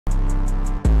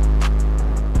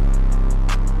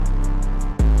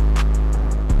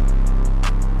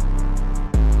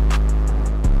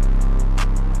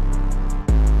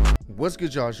What's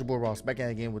good, y'all? It's your boy Ross back at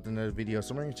it again with another video.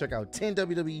 So we're going to check out 10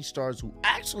 WWE stars who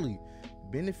actually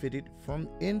benefited from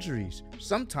injuries.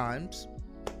 Sometimes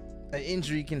an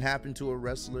injury can happen to a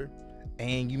wrestler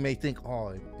and you may think,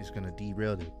 oh, it's going to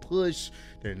derail their push.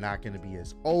 They're not going to be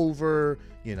as over,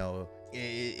 you know.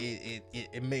 It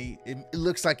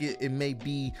looks like it may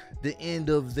be the end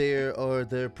of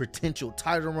their potential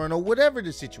title run or whatever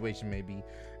the situation may be.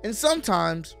 And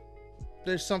sometimes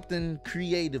there's something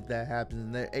creative that happens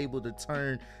and they're able to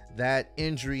turn that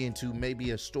injury into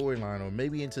maybe a storyline or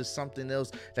maybe into something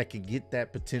else that can get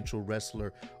that potential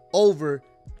wrestler over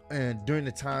and during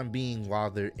the time being while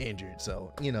they're injured.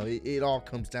 So, you know, it all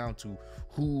comes down to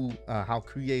how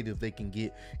creative they can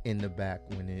get in the back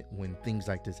when things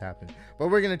like this happen. But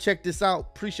we're gonna check this out.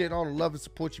 Appreciate all the love and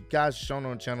support you guys shown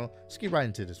on the channel. Let's get right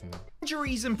into this one.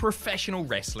 Injuries in professional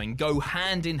wrestling go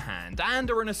hand in hand and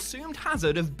are an assumed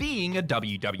hazard of being a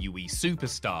WWE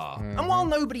superstar. And while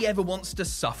nobody ever wants to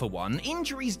suffer one,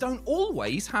 injuries don't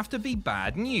always have to be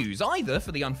bad news, either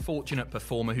for the unfortunate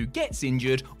performer who gets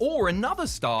injured or another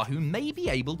star who may be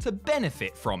able to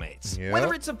benefit from it. Yep.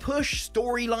 Whether it's a push,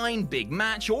 storyline, big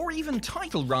match, or even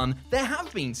title run, there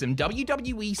have been some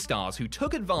WWE stars who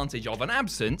took advantage of an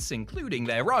absence, including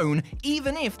their own,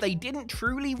 even if they didn't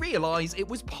truly realize it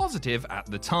was positive at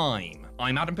the time.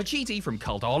 I'm Adam Pacitti from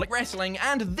Cultaholic Wrestling,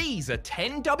 and these are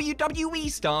 10 WWE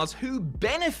stars who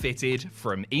benefited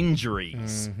from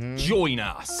injuries. Join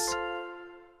us.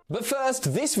 But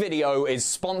first, this video is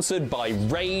sponsored by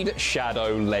Raid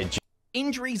Shadow Legends.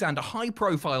 Injuries and a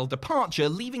high-profile departure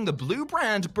leaving the blue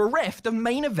brand bereft of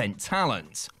main event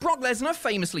talent. Brock Lesnar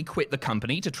famously quit the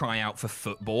company to try out for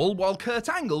football, while Kurt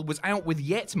Angle was out with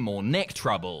yet more neck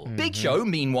trouble. Big Show,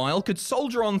 meanwhile, could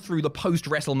soldier on through the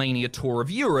post-WrestleMania tour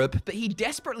of Europe, but he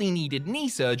desperately needed knee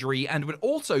surgery and would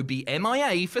also be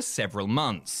MIA for several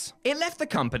months. It left the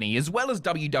company, as well as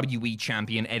WWE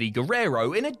champion Eddie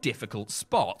Guerrero, in a difficult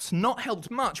spot, not helped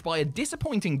much by a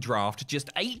disappointing draft just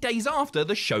 8 days after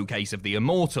the Showcase of the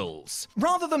Immortals.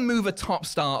 Rather than move a top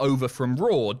star over from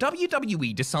Raw,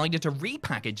 WWE decided to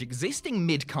repackage existing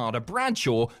mid-carder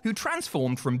Bradshaw, who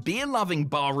transformed from beer-loving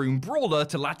barroom brawler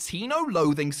to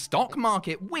Latino-loathing stock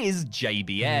market whiz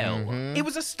JBL. It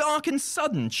was a stark and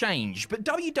sudden change, but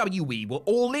WWE were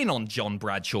all in on John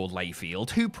Bradshaw Layfield,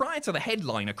 who prior to the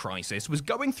headliner crisis was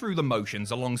going through the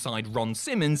motions alongside Ron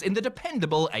Simmons in the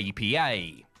dependable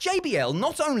APA. JBL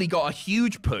not only got a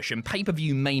huge push and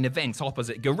pay-per-view main event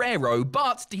opposite Guerrero,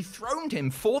 but dethroned him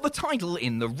for the title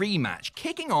in the rematch,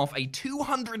 kicking off a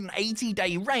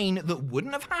 280-day reign that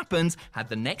wouldn't have happened had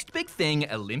the next big thing,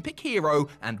 Olympic hero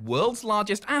and world's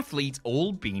largest athlete,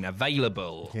 all been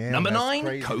available. Number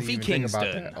 9, Kofi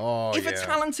Kingston. If a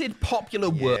talented,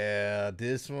 popular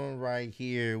this one right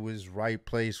here was right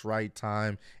place, right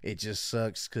time. It just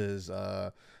sucks because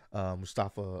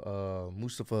Mustafa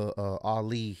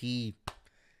Ali,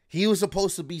 he was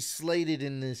supposed to be slated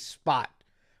in this spot,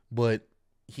 but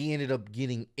he ended up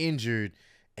getting injured,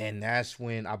 and that's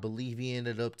when I believe he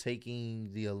ended up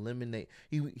taking the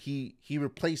he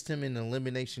replaced him in the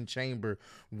Elimination Chamber,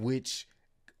 which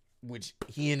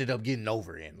he ended up getting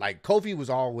over in. Like, Kofi was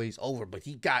always over, but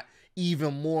he got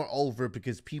even more over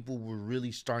because people were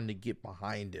really starting to get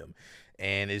behind him.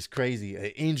 And it's crazy.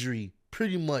 An injury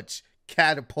pretty much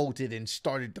catapulted and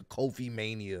started the Kofi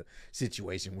Mania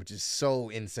situation, which is so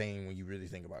insane when you really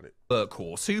think about it.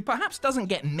 Workhorse, who perhaps doesn't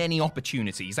get many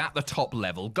opportunities at the top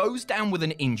level, goes down with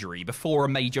an injury before a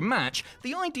major match.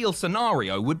 The ideal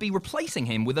scenario would be replacing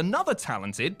him with another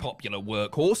talented, popular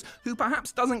workhorse who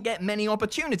perhaps doesn't get many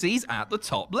opportunities at the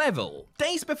top level.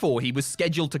 Days before he was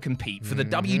scheduled to compete for the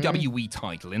WWE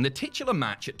title in the titular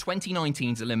match at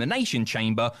 2019's Elimination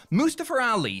Chamber, Mustafa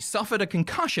Ali suffered a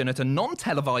concussion at a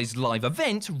non-televised live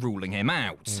event, ruling him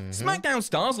out. SmackDown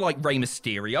stars like Rey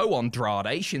Mysterio,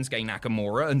 Andrade, Shinsuke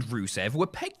Nakamura, and Rusev were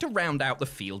pegged to round out the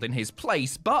field in his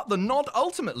place, but the nod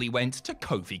ultimately went to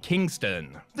Kofi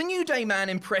Kingston. The New Day man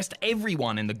impressed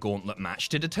everyone in the gauntlet match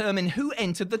to determine who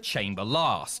entered the chamber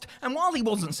last, and while he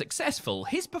wasn't successful,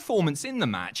 his performance in the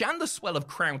match and the swell of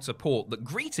crowd support that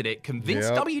greeted it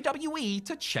convinced WWE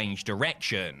to change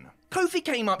direction. Kofi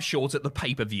came up short at the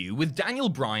pay-per-view, with Daniel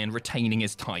Bryan retaining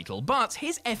his title, but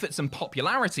his efforts and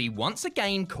popularity once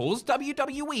again caused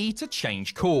WWE to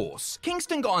change course.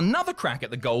 Kingston got another crack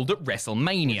at the gold at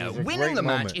WrestleMania, winning the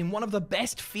match in one of the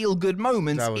best feel-good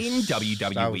moments in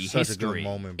WWE history.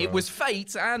 It was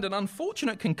fate and an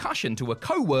unfortunate concussion to a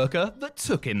co-worker that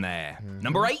took him there.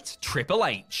 Number 8, Triple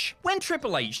H. When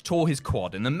Triple H tore his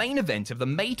quad in the main event of the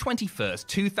May 21st,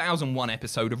 2001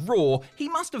 episode of Raw, he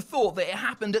must have thought that it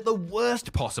happened at the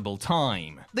worst possible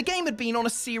time. The game had been on a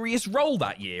serious roll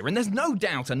that year, and there's no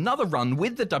doubt another run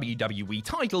with the WWE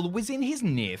title was in his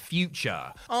near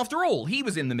future. After all, he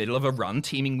was in the middle of a run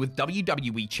teaming with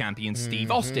WWE champion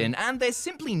Steve Austin, and there's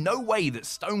simply no way that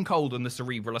Stone Cold and the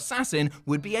Cerebral Assassin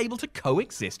would be able to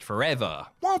coexist forever.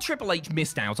 While Triple H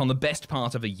missed out on the best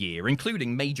part of a year,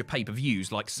 including major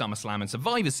pay-per-views like SummerSlam and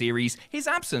Survivor Series, his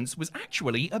absence was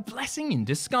actually a blessing in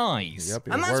disguise. Yep,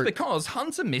 and that's because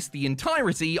Hunter missed the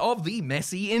entirety of the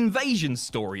messy invasion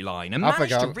storyline and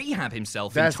managed to rehab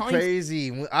himself in time. That's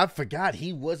crazy. I forgot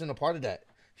he wasn't a part of that.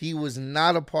 He was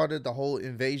not a part of the whole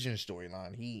invasion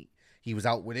storyline. He was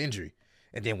out with injury.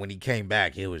 And then when he came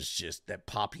back, it was just that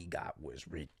pop he got was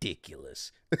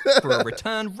ridiculous. For a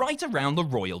return right around the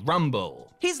Royal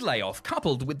Rumble. His layoff,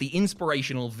 coupled with the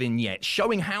inspirational vignette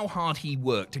showing how hard he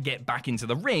worked to get back into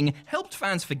the ring, helped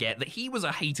fans forget that he was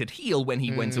a hated heel when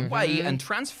he went away and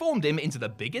transformed him into the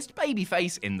biggest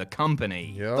babyface in the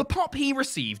company. The pop he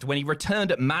received when he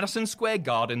returned at Madison Square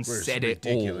Garden said it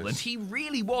all, and he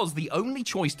really was the only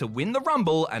choice to win the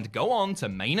Rumble and go on to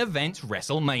main event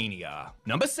WrestleMania.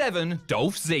 Number 7,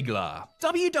 Dolph Ziggler.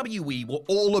 WWE were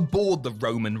all aboard the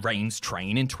Roman Reigns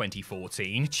train in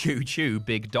 2014, choo-choo,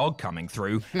 big dog coming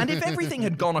through, and if everything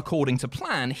had gone according to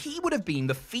plan, he would have been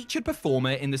the featured performer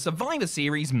in the Survivor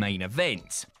Series main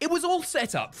event. It was all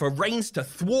set up for Reigns to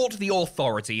thwart the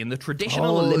Authority in the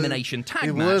traditional elimination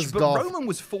tag match, but Roman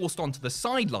was forced onto the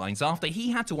sidelines after he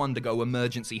had to undergo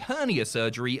emergency hernia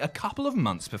surgery a couple of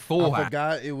months before. I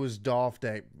forgot it was Dolph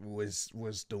that was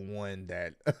the one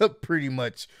that pretty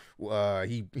much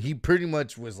he pretty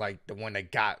much was like the one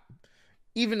that got.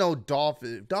 Even though Dolph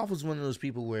was one of those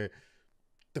people where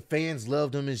the fans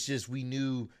loved him, it's just we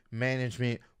knew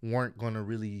management weren't going to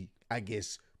really, I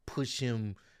guess, push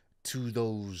him to the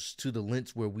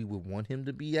lengths where we would want him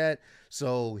to be at.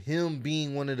 So him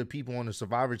being one of the people on the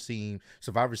Survivor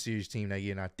Series team that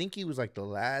year, and I think he was like the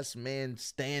last man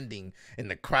standing,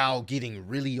 and the crowd getting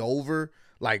really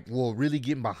really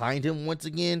getting behind him once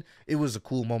again, it was a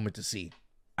cool moment to see.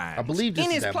 I believe this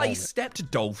in his is that place moment. Stepped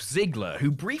Dolph Ziggler,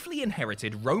 who briefly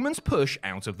inherited Roman's push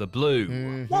out of the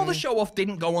blue. While the show-off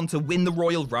didn't go on to win the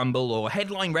Royal Rumble or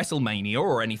headline WrestleMania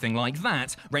or anything like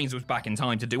that, Reigns was back in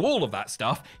time to do all of that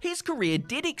stuff, his career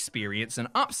did experience an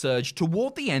upsurge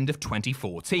toward the end of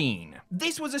 2014.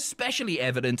 This was especially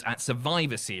evident at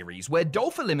Survivor Series, where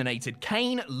Dolph eliminated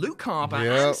Kane, Luke Harper,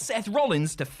 and Seth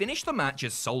Rollins to finish the match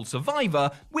as sole survivor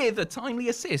with a timely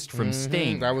assist from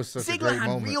Sting. That was such Ziggler a great had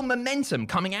moment. real momentum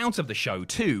coming out of the show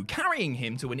too, carrying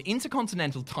him to an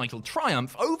Intercontinental title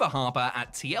triumph over Harper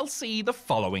at TLC the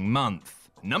following month.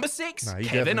 Number 6,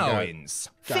 Kevin Owens.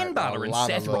 Finn Balor and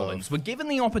Seth Rollins were given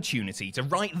the opportunity to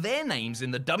write their names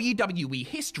in the WWE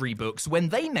history books when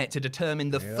they met to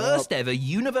determine the first ever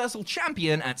Universal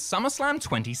Champion at SummerSlam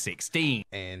 2016.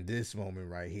 And this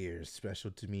moment right here is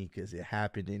special to me because it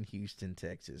happened in Houston,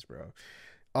 Texas, bro.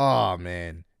 Oh,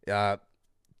 man.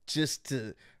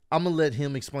 I'm going to let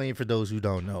him explain for those who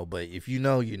don't know, but if you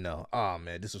know, you know. Oh,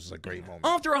 man, this was a great moment.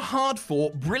 After a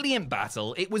hard-fought, brilliant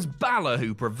battle, it was Balor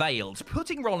who prevailed,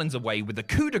 putting Rollins away with the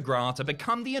coup de grace to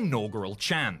become the inaugural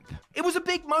champ. It was a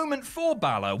big moment for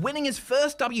Balor, winning his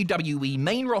first WWE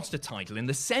main roster title in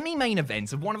the semi-main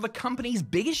event of one of the company's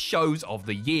biggest shows of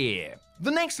the year. The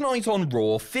next night on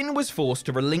Raw, Finn was forced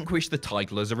to relinquish the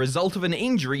title as a result of an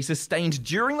injury sustained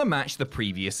during the match the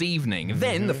previous evening.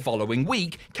 Then, the following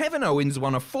week, Kevin Owens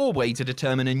won a four-way to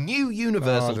determine a new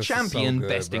Universal Champion,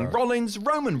 besting Rollins,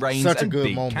 Roman Reigns, and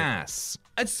Big Cass.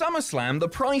 At SummerSlam, the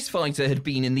prize fighter had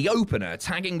been in the opener,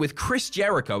 tagging with Chris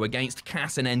Jericho against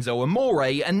Cass and Enzo Amore,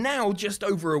 and now, just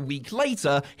over a week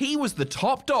later, he was the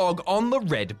top dog on the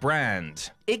red brand.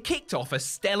 It kicked off a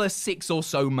stellar 6 or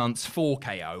so months for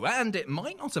KO, and it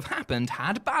might not have happened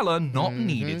had Balor not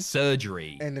needed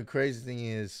surgery. And the crazy thing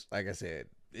is, like I said,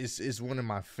 it's one of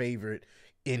my favorite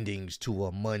endings to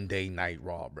a Monday Night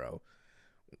Raw, bro.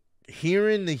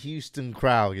 Hearing the Houston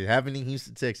crowd, it happened in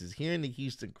Houston, Texas, hearing the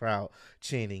Houston crowd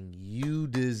chanting, "You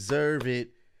deserve it."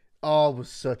 Oh, it was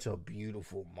such a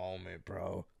beautiful moment,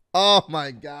 bro. Oh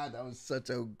my God, that was such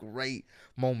a great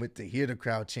moment to hear the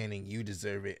crowd chanting, "You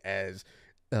deserve it," as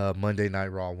Monday Night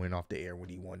Raw went off the air when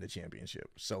he won the championship.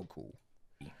 So cool.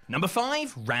 Number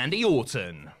 5, Randy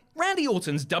Orton. Randy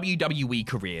Orton's WWE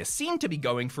career seemed to be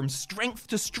going from strength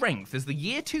to strength as the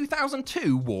year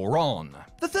 2002 wore on.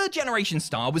 The third-generation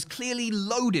star was clearly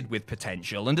loaded with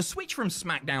potential, and a switch from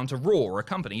SmackDown to Raw,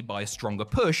 accompanied by a stronger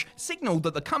push, signaled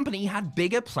that the company had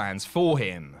bigger plans for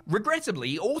him.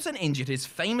 Regrettably, Orton injured his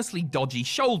famously dodgy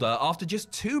shoulder after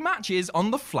just 2 matches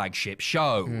on the flagship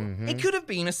show. It could have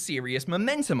been a serious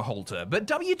momentum halter, but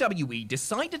WWE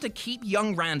decided to keep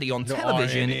young Randy on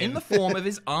television in the form of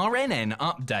his RNN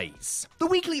updates. The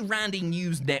weekly Randy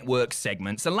News Network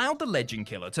segments allowed the Legend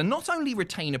Killer to not only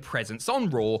retain a presence on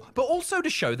Raw, but also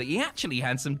to show that he actually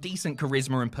had some decent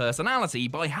charisma and personality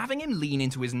by having him lean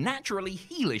into his naturally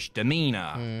heelish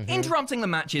demeanor. Interrupting the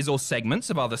matches or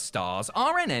segments of other stars,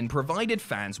 RNN provided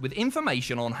fans with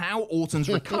information on how Orton's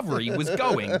recovery was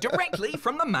going directly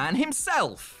from the man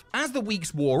himself. As the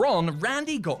weeks wore on,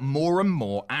 Randy got more and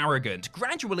more arrogant,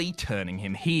 gradually turning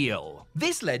him heel.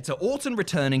 This led to Orton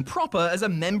returning proper as a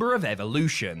member of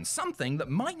Evolution, something that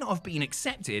might not have been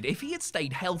accepted if he had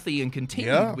stayed healthy and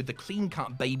continued with the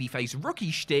clean-cut babyface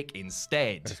rookie shtick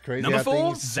instead. That's crazy. Number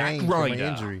 4, Zack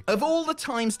Ryder. Of all the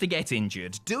times to get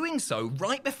injured, doing so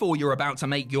right before you're about to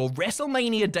make your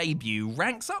WrestleMania debut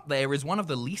ranks up there as one of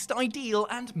the least ideal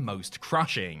and most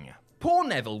crushing. Poor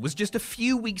Neville was just a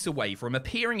few weeks away from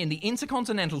appearing in the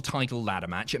Intercontinental title ladder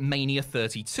match at Mania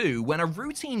 32 when a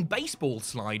routine baseball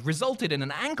slide resulted in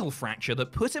an ankle fracture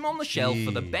that put him on the shelf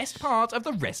for the best part of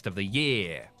the rest of the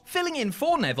year. Filling in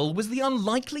for Neville was the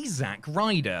unlikely Zack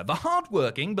Ryder, the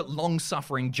hard-working but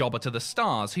long-suffering jobber to the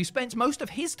stars who spent most of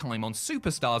his time on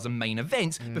Superstars and main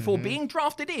events before being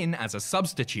drafted in as a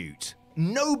substitute.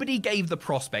 Nobody gave the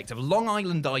prospect of Long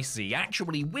Island IC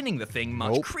actually winning the thing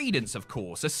much credence, of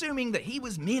course, assuming that he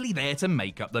was merely there to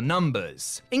make up the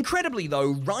numbers. Incredibly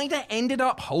though, Ryder ended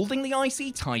up holding the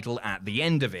IC title at the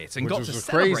end of it, and got to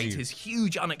celebrate his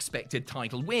huge unexpected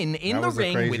title win in the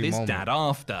ring with his dad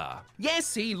after.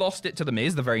 Yes, he lost it to The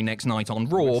Miz the very next night on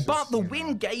Raw, but the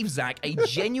win gave Zack a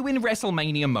genuine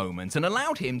WrestleMania moment and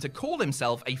allowed him to call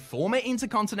himself a former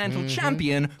Intercontinental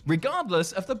Champion,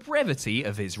 regardless of the brevity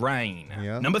of his reign.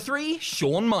 Number 3,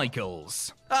 Shawn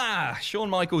Michaels. Shawn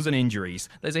Michaels and injuries.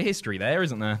 There's a history there,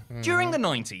 isn't there? During the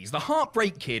 90s, the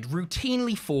Heartbreak Kid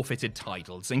routinely forfeited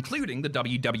titles, including the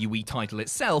WWE title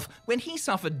itself, when he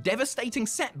suffered devastating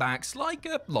setbacks like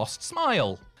a lost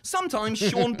smile. Sometimes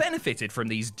Shawn benefited from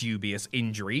these dubious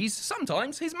injuries,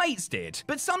 sometimes his mates did.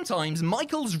 But sometimes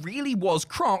Michaels really was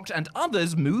crocked and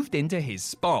others moved into his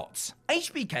spot.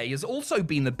 HBK has also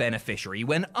been the beneficiary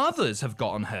when others have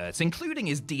gotten hurt, including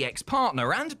his DX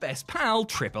partner and best pal,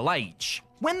 Triple H.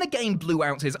 When the game blew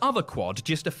out his other quad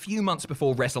just a few months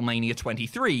before WrestleMania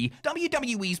 23,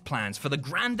 WWE's plans for the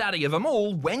granddaddy of them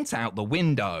all went out the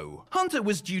window. Hunter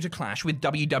was due to clash with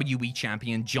WWE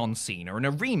champion John Cena in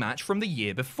a rematch from the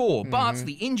year before, but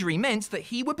the injury meant that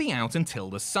he would be out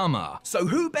until the summer. So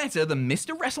who better than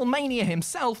Mr. WrestleMania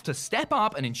himself to step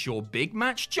up and ensure Big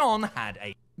Match John had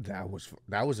a... That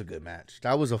was a good match.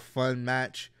 That was a fun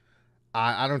match.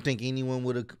 I don't think anyone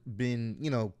would have been,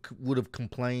 would have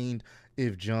complained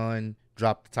if John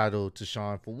dropped the title to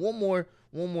Shawn for one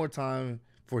more time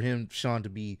for Shawn to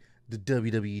be the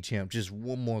WWE champ. Just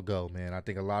one more go, man. I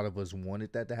think a lot of us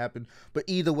wanted that to happen. But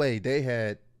either way, they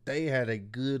had a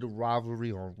good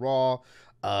rivalry on Raw.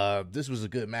 This was a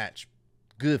good match.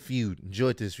 Good feud.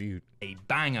 Enjoyed this feud. A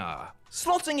banger.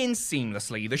 Slotting in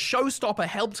seamlessly, the showstopper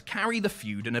helped carry the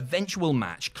feud an eventual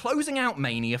match, closing out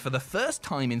Mania for the first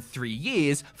time in 3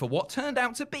 years for what turned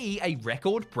out to be a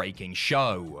record-breaking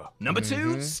show. Number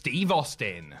 2, Steve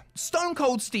Austin. Stone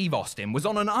Cold Steve Austin was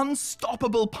on an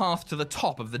unstoppable path to the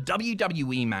top of the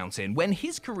WWE mountain when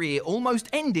his career almost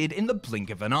ended in the blink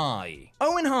of an eye.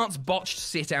 Owen Hart's botched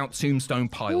sit-out tombstone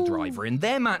piledriver in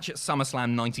their match at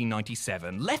SummerSlam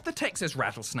 1997 left the Texas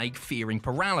Rattlesnake fearing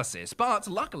paralysis, but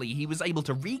luckily he was able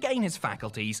to regain his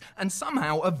faculties and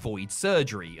somehow avoid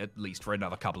surgery, at least for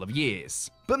another couple of years.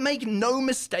 But make no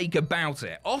mistake about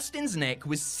it, Austin's neck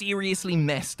was seriously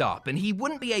messed up and he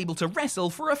wouldn't be able to wrestle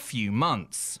for a few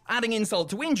months. Adding insult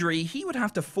to injury, he would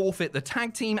have to forfeit the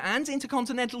tag team and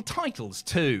Intercontinental titles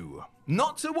too.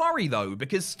 Not to worry though,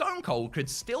 because Stone Cold could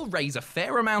still raise a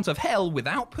fair amount of hell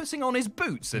without putting on his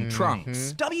boots and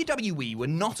trunks. WWE were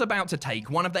not about to take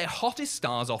one of their hottest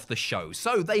stars off the show,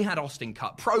 so they had Austin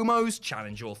cut promos,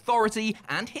 challenge authority,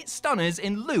 and hit stunners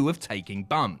in lieu of taking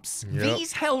bumps.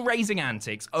 These hell-raising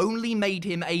antics only made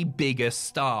him a bigger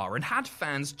star and had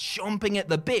fans chomping at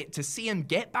the bit to see him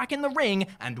get back in the ring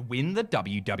and win the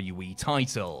WWE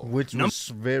title. Which was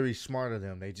very smart of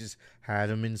them. They just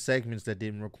had him in segments that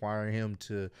didn't require him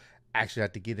to actually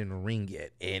have to get in the ring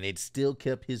yet, and it still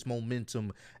kept his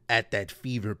momentum at that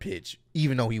fever pitch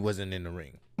even though he wasn't in the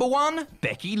ring. Number 1,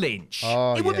 Becky Lynch.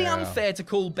 Oh, it would be yeah. unfair to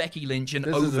call Becky Lynch an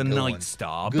This is a good one. overnight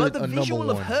star, Good, but the a visual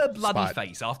number of one her bloody spot.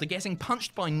 face after getting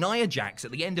punched by Nia Jax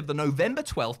at the end of the November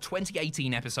 12th,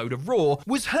 2018 episode of Raw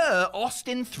was her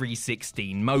Austin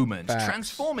 316 moment, Facts.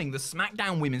 transforming the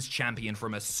SmackDown Women's Champion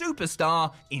from a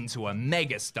superstar into a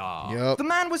megastar. Yep. The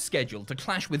man was scheduled to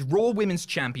clash with Raw Women's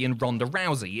Champion Ronda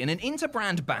Rousey in an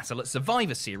interbrand battle at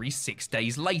Survivor Series 6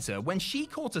 days later when she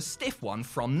caught a stiff one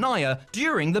from Nia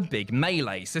during the big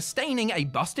melee, sustaining a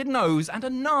busted nose and a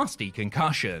nasty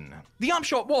concussion. The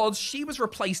upshot was she was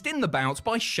replaced in the bout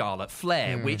by Charlotte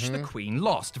Flair, which the Queen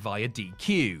lost via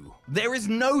DQ. There is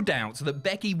no doubt that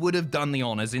Becky would have done the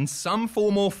honors in some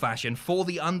form or fashion for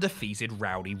the undefeated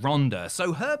Rowdy Ronda,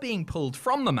 so her being pulled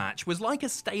from the match was like a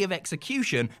stay of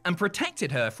execution and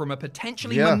protected her from a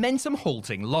potentially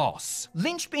momentum-halting loss.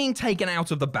 Lynch being taken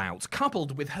out of the bout,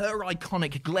 coupled with her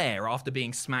iconic glare after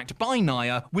being smacked by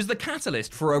Nia, was the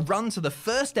catalyst for a run to the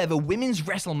first ever Women's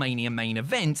WrestleMania main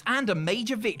event and a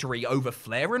major victory over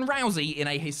Flair and Rousey in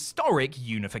a historic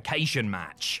unification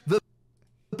match. The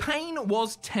pain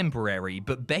was temporary,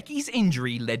 but Becky's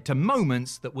injury led to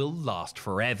moments that will last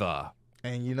forever.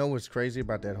 And you know what's crazy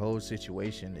about that whole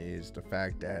situation is the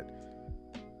fact that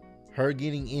her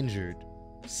getting injured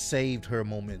saved her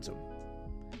momentum.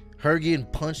 Her getting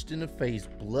punched in the face,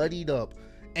 bloodied up,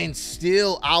 and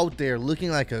still out there looking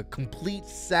like a complete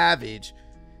savage,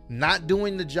 not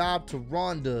doing the job to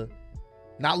Ronda,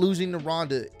 not losing to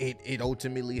Ronda, it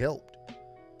ultimately helped.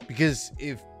 Because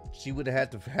if she would have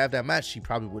had to have that match, she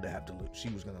probably would have had to lose. She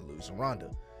was going to lose to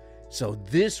Ronda. So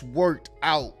this worked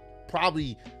out.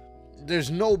 Probably,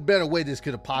 there's no better way this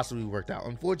could have possibly worked out.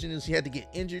 Unfortunately, she had to get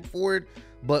injured for it,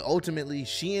 but ultimately,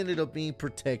 she ended up being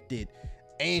protected,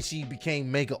 and she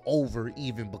became mega over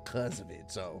even because of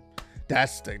it. So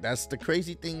that's the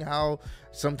crazy thing, how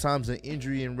sometimes an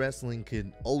injury in wrestling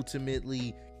can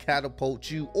ultimately catapult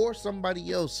you or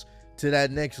somebody else to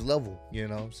that next level, you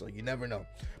know, so you never know.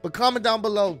 But comment down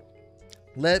below,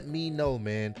 let me know,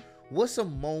 man, what's a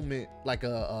moment, like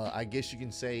I guess you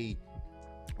can say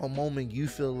a moment you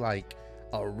feel like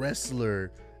a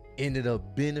wrestler ended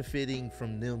up benefiting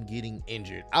from them getting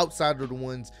injured outside of the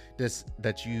ones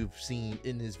that you've seen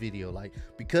in this video, like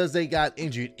because they got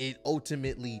injured, it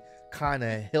ultimately kind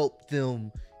of helped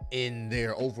them in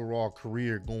their overall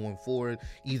career going forward.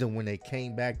 Either when they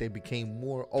came back, they became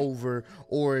more over,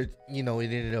 or you know, it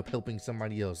ended up helping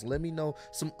somebody else. Let me know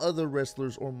some other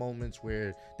wrestlers or moments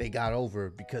where they got over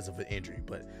because of an injury.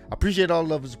 But I appreciate all the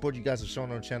love and support you guys have shown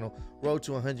on the channel. Road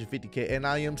to 150K, and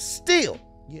I am still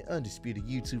your undisputed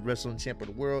YouTube wrestling champ of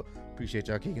the world. Appreciate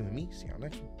y'all kicking with me. See y'all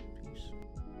next one.